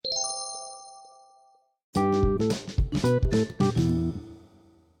Blessing.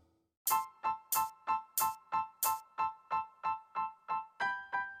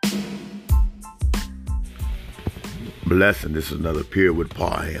 This is another period with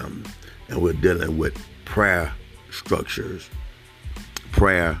Parham, and we're dealing with prayer structures.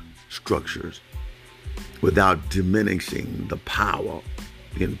 Prayer structures without diminishing the power,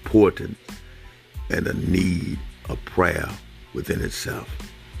 the importance, and the need of prayer within itself.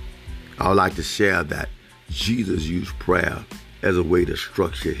 I would like to share that Jesus used prayer as a way to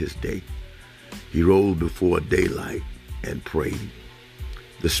structure his day. He rose before daylight and prayed.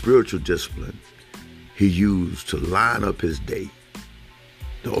 The spiritual discipline he used to line up his day,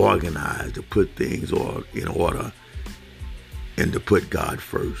 to organize, to put things in order, and to put God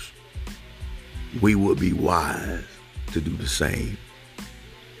first. We would be wise to do the same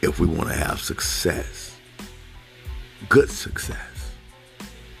if we want to have success, good success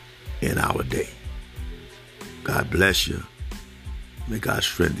in our day. God bless you. May God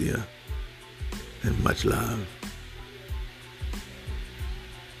strengthen you, and much love.